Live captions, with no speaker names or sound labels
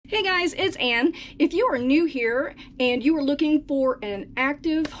Hey guys, it's Ann. If you are new here and you are looking for an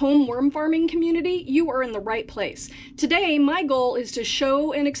active home worm farming community, you are in the right place. Today, my goal is to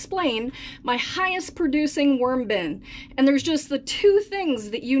show and explain my highest producing worm bin. And there's just the two things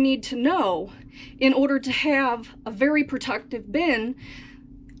that you need to know in order to have a very productive bin.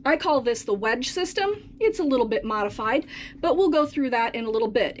 I call this the wedge system. It's a little bit modified, but we'll go through that in a little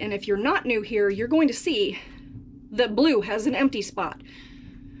bit. And if you're not new here, you're going to see that blue has an empty spot,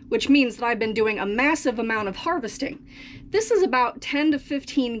 which means that I've been doing a massive amount of harvesting. This is about 10 to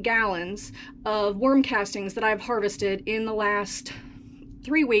 15 gallons of worm castings that I've harvested in the last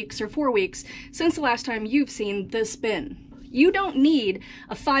 3 weeks or 4 weeks since the last time you've seen this bin. You don't need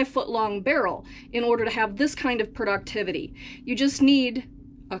a 5-foot long barrel in order to have this kind of productivity. You just need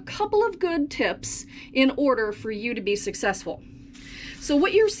a couple of good tips in order for you to be successful. So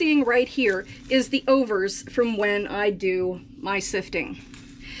what you're seeing right here is the overs from when I do my sifting.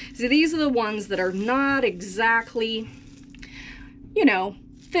 So these are the ones that are not exactly,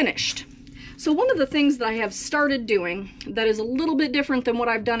 finished. So one of the things that I have started doing that is a little bit different than what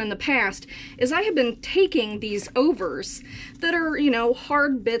I've done in the past is I have been taking these overs that are,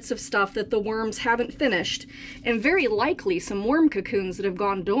 hard bits of stuff that the worms haven't finished, and very likely some worm cocoons that have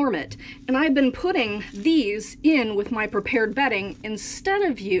gone dormant, and I've been putting these in with my prepared bedding instead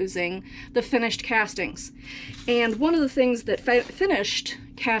of using the finished castings. And one of the things that finished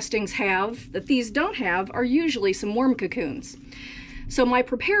castings have that these don't have are usually some worm cocoons. So my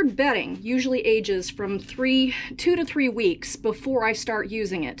prepared bedding usually ages from 2 to 3 weeks before I start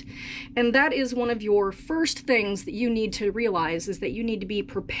using it. And that is one of your first things that you need to realize, is that you need to be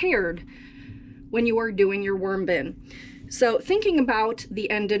prepared when you are doing your worm bin. So thinking about the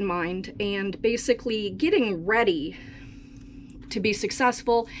end in mind and basically getting ready to be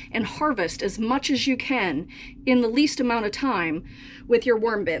successful and harvest as much as you can in the least amount of time with your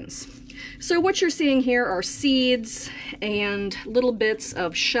worm bins. So what you're seeing here are seeds and little bits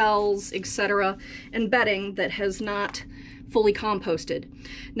of shells, etc., and bedding that has not fully composted.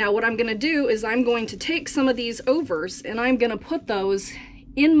 Now what I'm going to do is I'm going to take some of these overs and I'm going to put those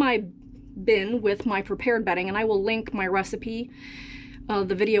in my bin with my prepared bedding, and I will link my recipe,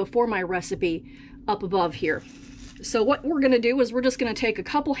 the video for my recipe, up above here. So what we're going to do is we're just going to take a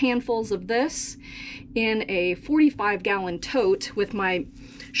couple handfuls of this in a 45-gallon tote with my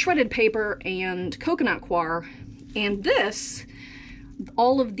shredded paper and coconut coir, and this,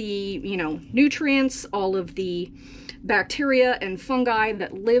 all of the nutrients, all of the bacteria and fungi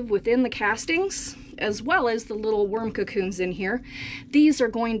that live within the castings, as well as the little worm cocoons in here, these are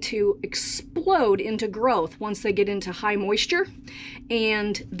going to explode into growth once they get into high moisture,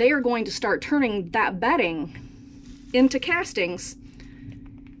 and they are going to start turning that bedding into castings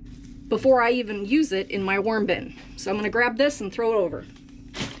before I even use it in my worm bin. So I'm going to grab this and throw it over.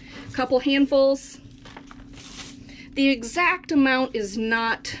 A couple handfuls. The exact amount is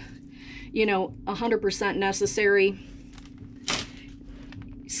not, 100% necessary.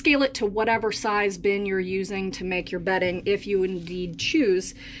 Scale it to whatever size bin you're using to make your bedding, if you indeed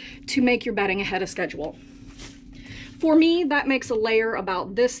choose to make your bedding ahead of schedule. For me, that makes a layer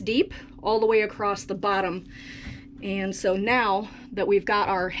about this deep all the way across the bottom. And so now that we've got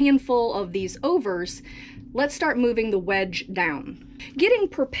our handful of these overs, let's start moving the wedge down. Getting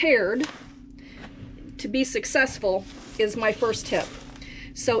prepared to be successful is my first tip.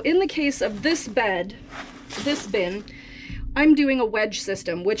 So in the case of this bin, I'm doing a wedge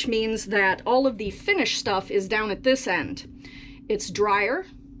system, which means that all of the finished stuff is down at this end. It's drier,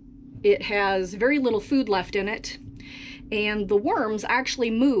 it has very little food left in it, and the worms actually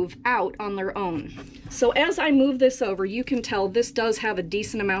move out on their own. So as I move this over, you can tell this does have a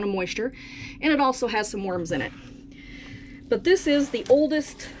decent amount of moisture, and it also has some worms in it. But this is the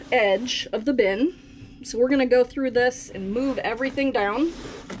oldest edge of the bin, so we're gonna go through this and move everything down.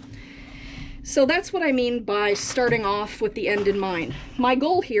 So that's what I mean by starting off with the end in mind. My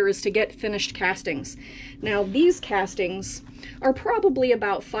goal here is to get finished castings. Now these castings are probably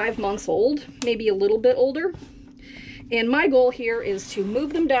about 5 months old, maybe a little bit older. And my goal here is to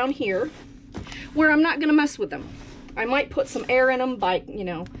move them down here where I'm not gonna mess with them. I might put some air in them by,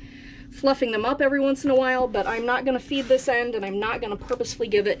 fluffing them up every once in a while, but I'm not gonna feed this end, and I'm not gonna purposefully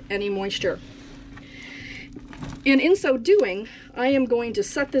give it any moisture. And in so doing, I am going to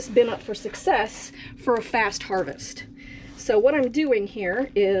set this bin up for success for a fast harvest. So what I'm doing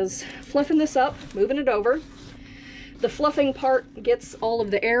here is fluffing this up, moving it over. The fluffing part gets all of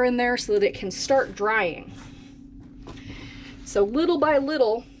the air in there so that it can start drying. So little by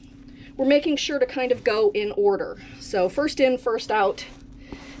little, we're making sure to kind of go in order. So first in, first out.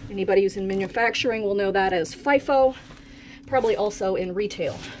 Anybody who's in manufacturing will know that as FIFO, probably also in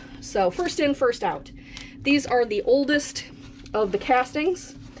retail. So first in, first out. These are the oldest of the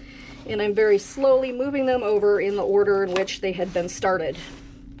castings, and I'm very slowly moving them over in the order in which they had been started.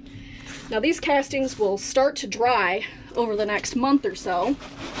 Now these castings will start to dry over the next month or so.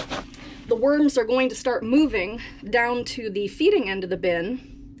 The worms are going to start moving down to the feeding end of the bin,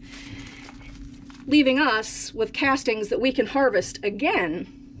 leaving us with castings that we can harvest again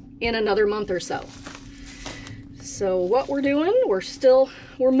in another month or so. So what we're doing,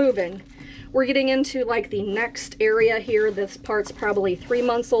 we're moving. We're getting into like the next area here. This part's probably 3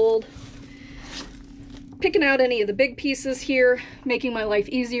 months old. Picking out any of the big pieces here, making my life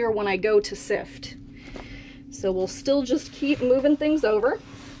easier when I go to sift. So we'll still just keep moving things over.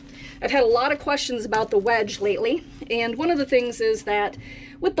 I've had a lot of questions about the wedge lately, and one of the things is that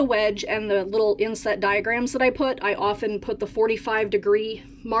with the wedge and the little inset diagrams that I often put the 45-degree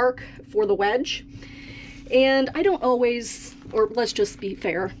mark for the wedge. And I don't always, or let's just be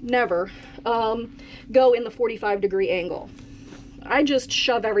fair, never go in the 45-degree angle. I just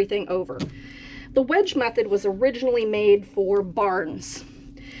shove everything over. The wedge method was originally made for barns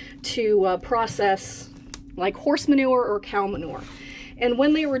to process like horse manure or cow manure. And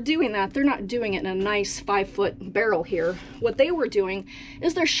when they were doing that, they're not doing it in a nice 5-foot barrel here. What they were doing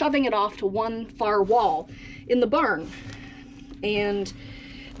is they're shoving it off to one far wall in the barn. And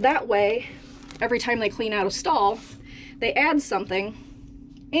that way, every time they clean out a stall, they add something,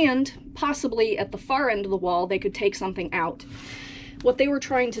 and possibly at the far end of the wall, they could take something out. What they were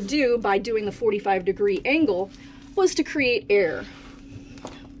trying to do by doing the 45-degree angle was to create air.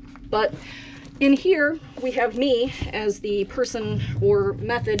 But in here, we have me as the person or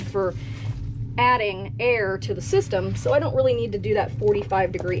method for adding air to the system, so I don't really need to do that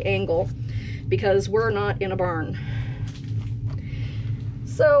 45-degree angle because we're not in a barn.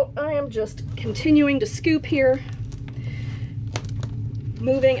 So I am just continuing to scoop here,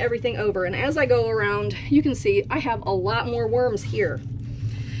 moving everything over, and as I go around, you can see I have a lot more worms here.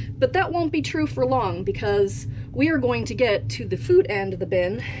 But that won't be true for long because we are going to get to the food end of the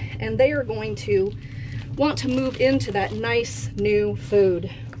bin, and they are going to want to move into that nice new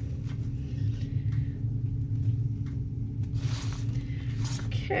food.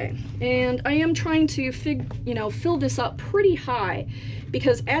 Okay, and I am trying to fill this up pretty high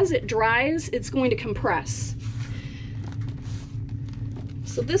because as it dries, it's going to compress.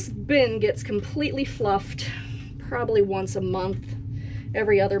 So this bin gets completely fluffed probably once a month,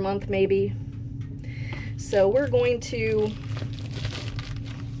 every other month maybe. So we're going to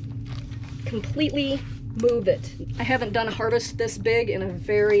completely move it. I haven't done a harvest this big in a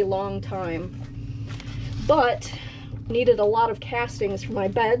very long time, but needed a lot of castings for my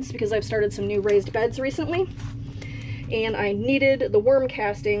beds because I've started some new raised beds recently, and I needed the worm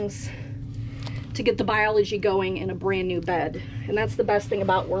castings to get the biology going in a brand new bed. And that's the best thing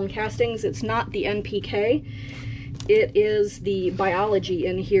about worm castings. It's not the NPK, it is the biology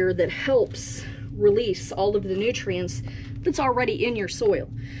in here that helps release all of the nutrients that's already in your soil.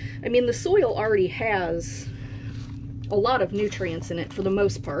 I mean, the soil already has a lot of nutrients in it for the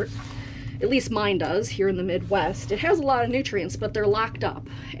most part. At least mine does here in the Midwest. It has a lot of nutrients, but they're locked up.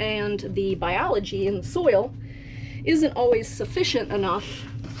 And the biology in the soil isn't always sufficient enough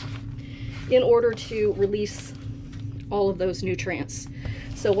in order to release all of those nutrients.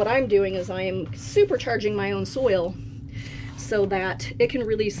 So what I'm doing is I am supercharging my own soil so that it can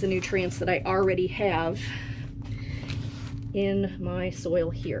release the nutrients that I already have in my soil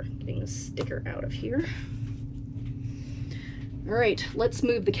here. Getting the sticker out of here. All right, let's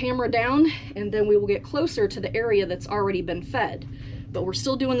move the camera down and then we will get closer to the area that's already been fed. But we're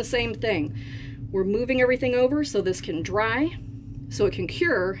still doing the same thing. We're moving everything over so this can dry, so it can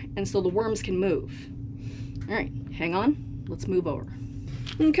cure, and so the worms can move. All right, hang on, let's move over.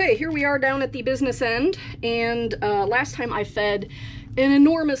 Okay, here we are down at the business end, and last time I fed an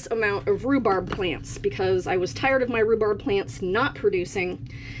enormous amount of rhubarb plants because I was tired of my rhubarb plants not producing.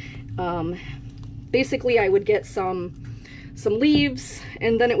 Basically, I would get some leaves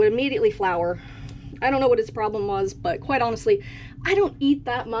and then it would immediately flower. I don't know what its problem was, but quite honestly, I don't eat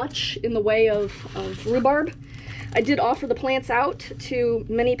that much in the way of rhubarb. I did offer the plants out to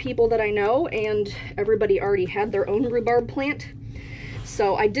many people that I know, and everybody already had their own rhubarb plant.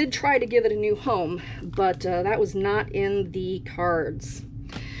 So I did try to give it a new home, but that was not in the cards.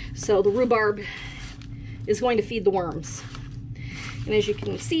 So the rhubarb is going to feed the worms. And as you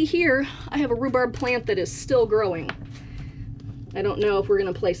can see here, I have a rhubarb plant that is still growing. I don't know if we're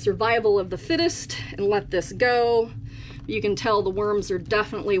going to play survival of the fittest and let this go. You can tell the worms are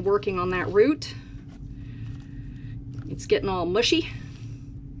definitely working on that root. It's getting all mushy.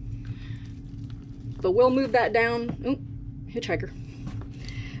 But we'll move that down. Oop, hitchhiker.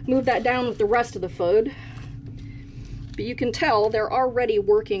 move that down with the rest of the food. But you can tell they're already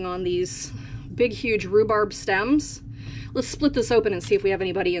working on these big, huge rhubarb stems. Let's split this open and see if we have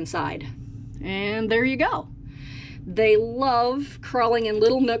anybody inside. And there you go. They love crawling in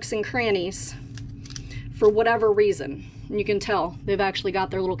little nooks and crannies for whatever reason. And you can tell they've actually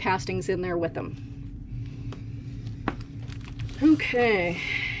got their little castings in there with them. Okay,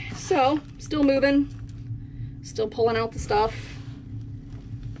 so still moving, still pulling out the stuff.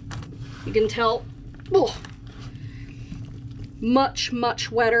 You can tell, oh, much,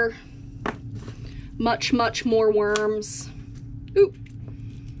 much wetter, much, much more worms. Ooh.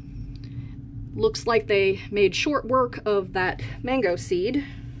 Looks like they made short work of that mango seed.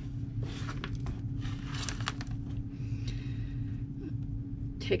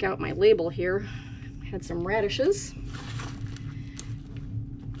 Take out my label here. Had some radishes.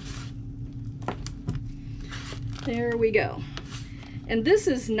 There we go. And this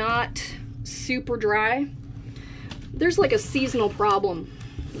is not super dry. There's like a seasonal problem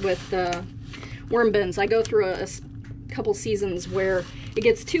with worm bins. I go through a couple seasons where it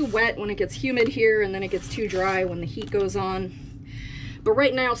gets too wet when it gets humid here, and then it gets too dry when the heat goes on. But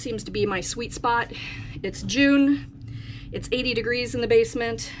right now seems to be my sweet spot. It's June. It's 80 degrees in the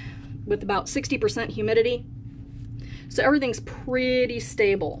basement with about 60% humidity. So everything's pretty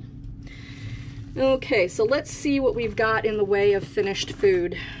stable. Okay, so let's see what we've got in the way of finished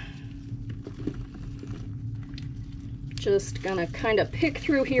food. Just gonna kind of pick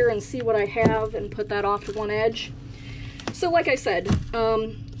through here and see what I have and put that off to one edge. So like I said,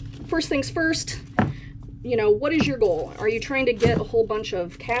 first things first, you know, what is your goal? Are you trying to get a whole bunch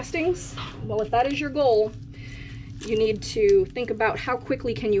of castings? Well, if that is your goal, you need to think about how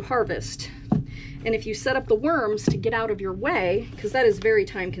quickly can you harvest. And if you set up the worms to get out of your way, because that is very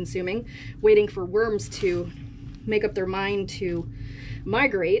time consuming, waiting for worms to make up their mind to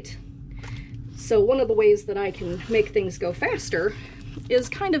migrate. So one of the ways that I can make things go faster is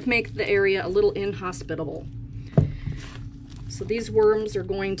kind of make the area a little inhospitable. So these worms are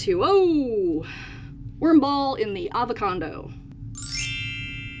going to, oh, worm ball in the avocado.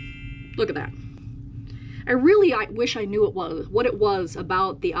 Look at that. I wish I knew what it was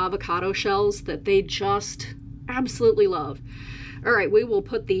about the avocado shells that they just absolutely love. All right, we will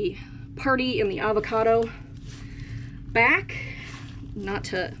put the party in the avocado back, not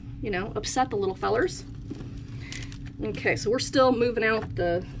to, you know, upset the little fellers. Okay, so we're still moving out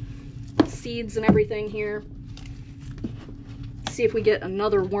the seeds and everything here. See if we get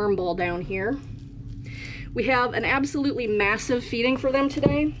another worm ball down here. We have an absolutely massive feeding for them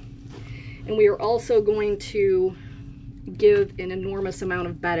today. And we are also going to give an enormous amount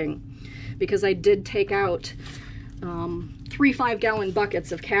of bedding because I did take out 3 5-gallon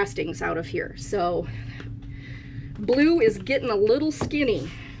buckets of castings out of here. So Blue is getting a little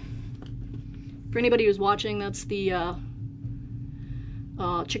skinny. For anybody who's watching, that's the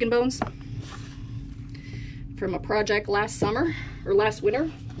chicken bones from a project last summer or last winter.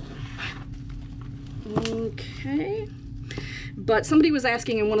 Okay. But somebody was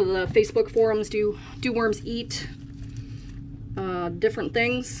asking in one of the Facebook forums, do worms eat different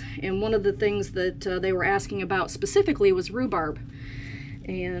things? And one of the things that they were asking about specifically was rhubarb.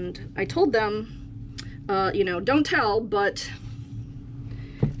 And I told them, you know, don't tell, but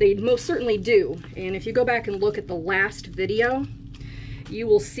they most certainly do. And if you go back and look at the last video, you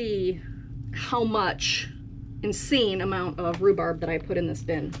will see how much insane amount of rhubarb that I put in this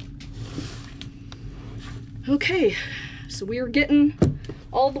bin. Okay. So we are getting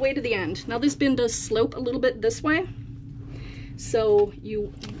all the way to the end. Now this bin does slope a little bit this way. So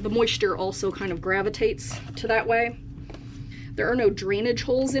the moisture also kind of gravitates to that way. There are no drainage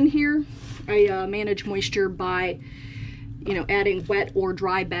holes in here. I manage moisture by, you know, adding wet or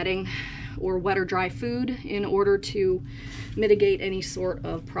dry bedding or wet or dry food in order to mitigate any sort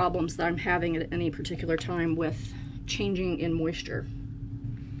of problems that I'm having at any particular time with changing in moisture.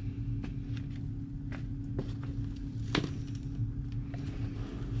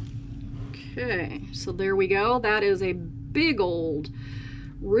 Okay, so there we go. That is a big old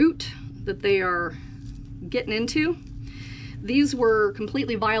root that they are getting into. These were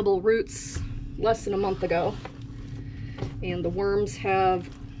completely viable roots less than a month ago. And the worms have,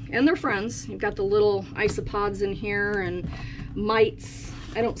 and their friends, you've got the little isopods in here and mites.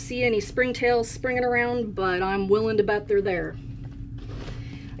 I don't see any springtails springing around, but I'm willing to bet they're there.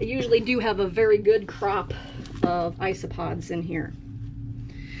 I usually do have a very good crop of isopods in here.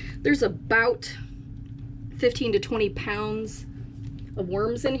 There's about 15 to 20 pounds of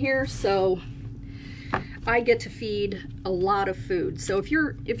worms in here, so I get to feed a lot of food. So if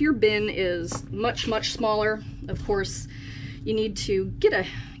your bin is much smaller, of course, you need to get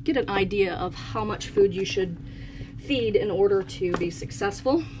get an idea of how much food you should feed in order to be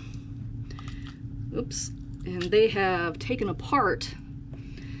successful. Oops. And they have taken apart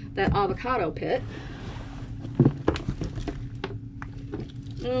that avocado pit.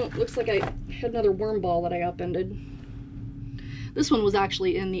 Oh, looks like I had another worm ball that I upended. This one was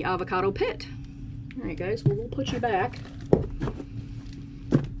actually in the avocado pit. All right, guys, well, we'll put you back.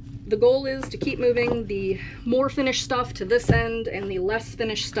 The goal is to keep moving the more finished stuff to this end and the less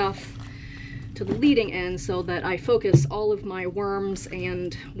finished stuff to the leading end, so that I focus all of my worms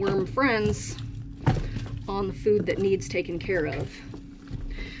and worm friends on the food that needs taken care of.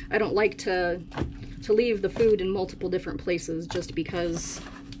 I don't like to leave the food in multiple different places, just because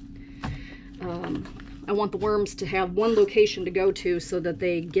I want the worms to have one location to go to so that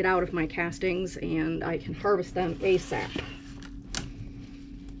they get out of my castings and I can harvest them ASAP.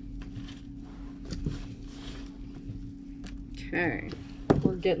 Okay,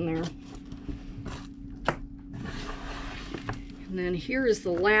 we're getting there. And then here is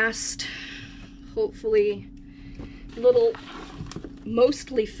the last, hopefully, little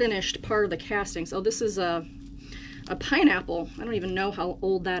mostly finished part of the castings. Oh, this is a pineapple. I don't even know how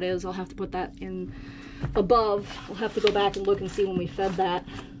old that is. I'll have to put that in above. I'll have to go back and look and see when we fed that.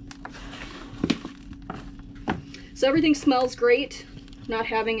 So everything smells great. Not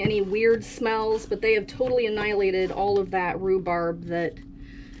having any weird smells, but they have totally annihilated all of that rhubarb that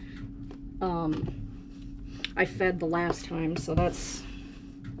I fed the last time. So that's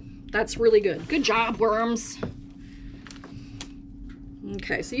really good. Good job, worms.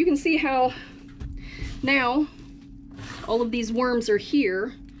 Okay, so you can see how now all of these worms are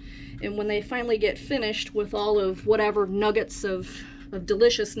here, and when they finally get finished with all of whatever nuggets of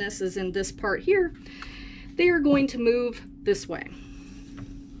deliciousness is in this part here, they are going to move this way.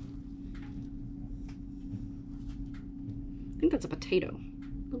 I think that's a potato,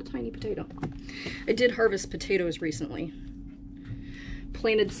 little tiny potato. I did harvest potatoes recently.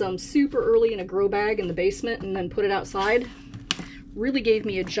 Planted some super early in a grow bag in the basement and then put it outside. Really gave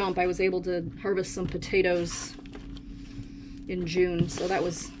me a jump. I was able to harvest some potatoes in June, so that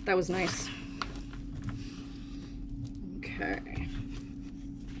was nice. Okay.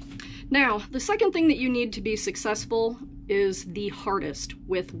 Now, the second thing that you need to be successful is the hardest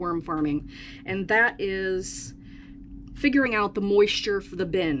with worm farming, and that is figuring out the moisture for the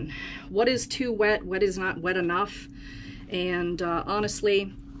bin. What is too wet? What is not wet enough? And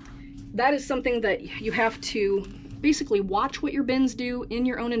honestly, that is something that you have to basically watch what your bins do in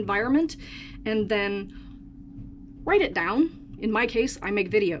your own environment and then write it down. In my case, I make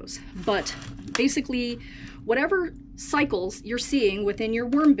videos, but basically whatever cycles you're seeing within your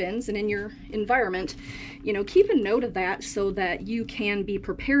worm bins and in your environment, you know, keep a note of that so that you can be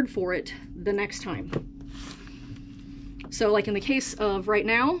prepared for it the next time. So like in the case of right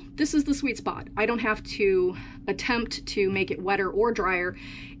now, this is the sweet spot. I don't have to attempt to make it wetter or drier.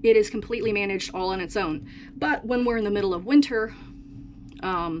 It is completely managed all on its own. But when we're in the middle of winter,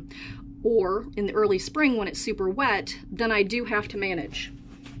 or in the early spring when it's super wet, then I do have to manage.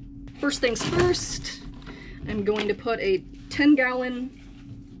 First things first, I'm going to put a 10-gallon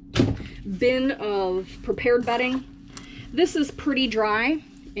bin of prepared bedding. This is pretty dry,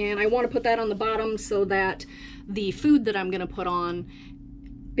 and I want to put that on the bottom so that the food that I'm going to put on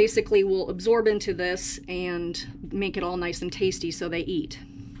basically will absorb into this and make it all nice and tasty so they eat.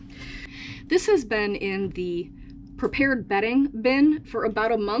 This has been in the prepared bedding bin for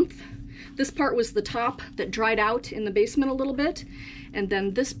about a month. This part was the top that dried out in the basement a little bit, and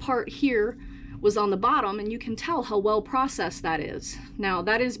then this part here was on the bottom, and you can tell how well processed that is. Now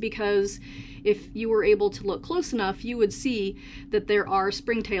that is because if you were able to look close enough, you would see that there are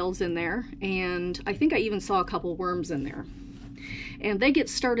springtails in there, and I think I even saw a couple worms in there. And they get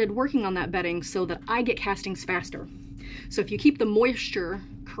started working on that bedding so that I get castings faster. So if you keep the moisture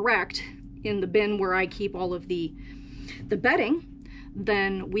correct in the bin where I keep all of the bedding,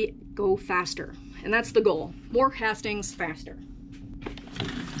 then we go faster. And that's the goal. More castings faster.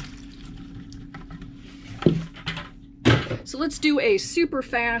 So let's do a super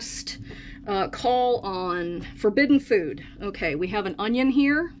fast call on forbidden food. Okay, we have an onion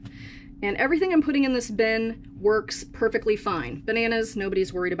here, and everything I'm putting in this bin works perfectly fine. Bananas,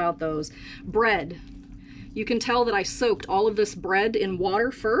 nobody's worried about those. Bread. You can tell that I soaked all of this bread in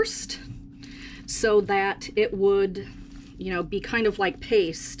water first so that it would, you know, be kind of like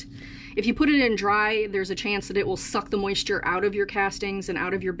paste. If you put it in dry, there's a chance that it will suck the moisture out of your castings and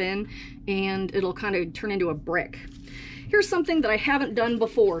out of your bin, and it'll kind of turn into a brick. Here's something that I haven't done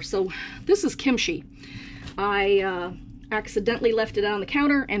before. So this is kimchi. I accidentally left it on the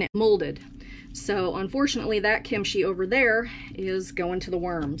counter and it molded. So unfortunately that kimchi over there is going to the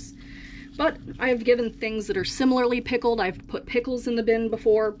worms. But I've given things that are similarly pickled. I've put pickles in the bin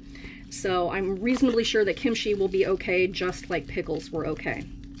before, so I'm reasonably sure that kimchi will be okay, just like pickles were okay.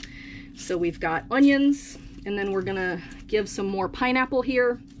 So we've got onions, and then we're gonna give some more pineapple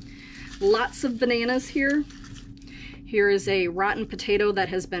here. Lots of bananas here. Here is a rotten potato that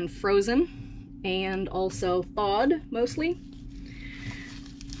has been frozen and also thawed mostly.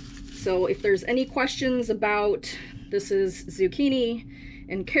 So if there's any questions about, this is zucchini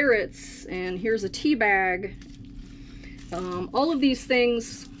and carrots, and here's a tea bag. All of these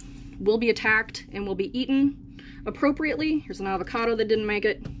things will be attacked and will be eaten appropriately. Here's an avocado that didn't make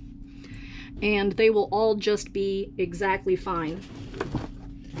it. And they will all just be exactly fine.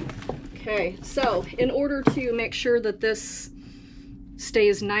 Okay, so in order to make sure that this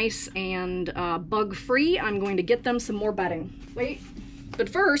stays nice and bug-free, I'm going to get them some more bedding. Wait, but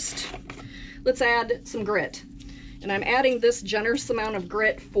first, let's add some grit. And I'm adding this generous amount of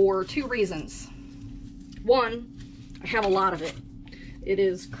grit for two reasons. One, I have a lot of it. It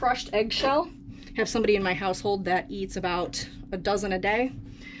is crushed eggshell. I have somebody in my household that eats about a dozen a day.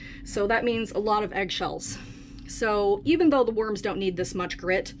 So that means a lot of eggshells. So even though the worms don't need this much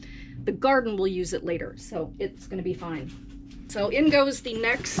grit, the garden will use it later. So it's gonna be fine. So in goes the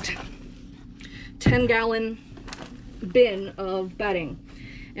next 10-gallon bin of bedding.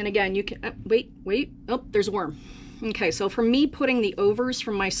 And again, you can, wait, oh, there's a worm. Okay, so for me putting the overs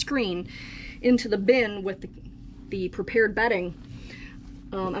from my screen into the bin with the prepared bedding,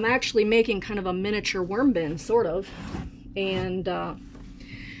 I'm actually making kind of a miniature worm bin, sort of. And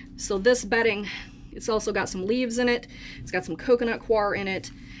so this bedding, it's also got some leaves in it, it's got some coconut coir in it,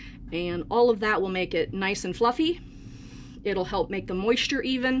 and all of that will make it nice and fluffy. It'll help make the moisture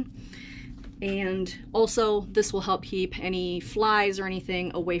even, and also this will help keep any flies or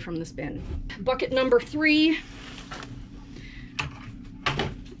anything away from this bin. Bucket number 3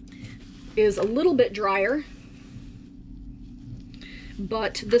 is a little bit drier,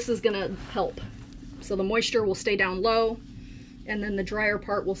 but this is gonna help. So the moisture will stay down low, and then the drier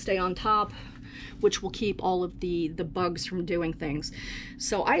part will stay on top, which will keep all of the bugs from doing things.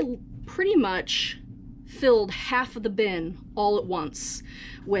 So I pretty much filled half of the bin all at once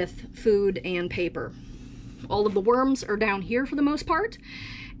with food and paper. All of the worms are down here for the most part,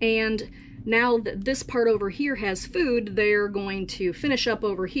 and now that this part over here has food, they're going to finish up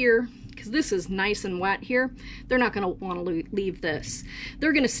over here, because this is nice and wet here. They're not going to want to leave this.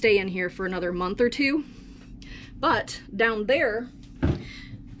 They're going to stay in here for another month or two. But down there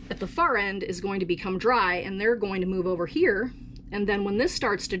at the far end is going to become dry, and they're going to move over here, and then when this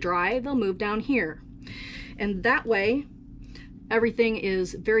starts to dry, they'll move down here. And that way, everything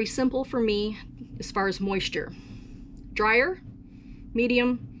is very simple for me as far as moisture. Drier,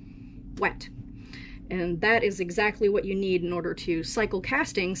 medium, wet. And that is exactly what you need in order to cycle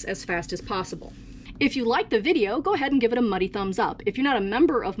castings as fast as possible. If you liked the video, go ahead and give it a muddy thumbs up. If you're not a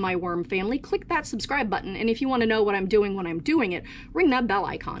member of my worm family, click that subscribe button. And if you want to know what I'm doing when I'm doing it, ring that bell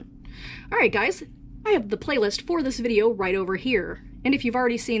icon. Alright guys, I have the playlist for this video right over here. And if you've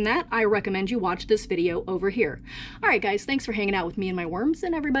already seen that, I recommend you watch this video over here. Alright guys, thanks for hanging out with me and my worms,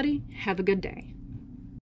 and everybody, have a good day.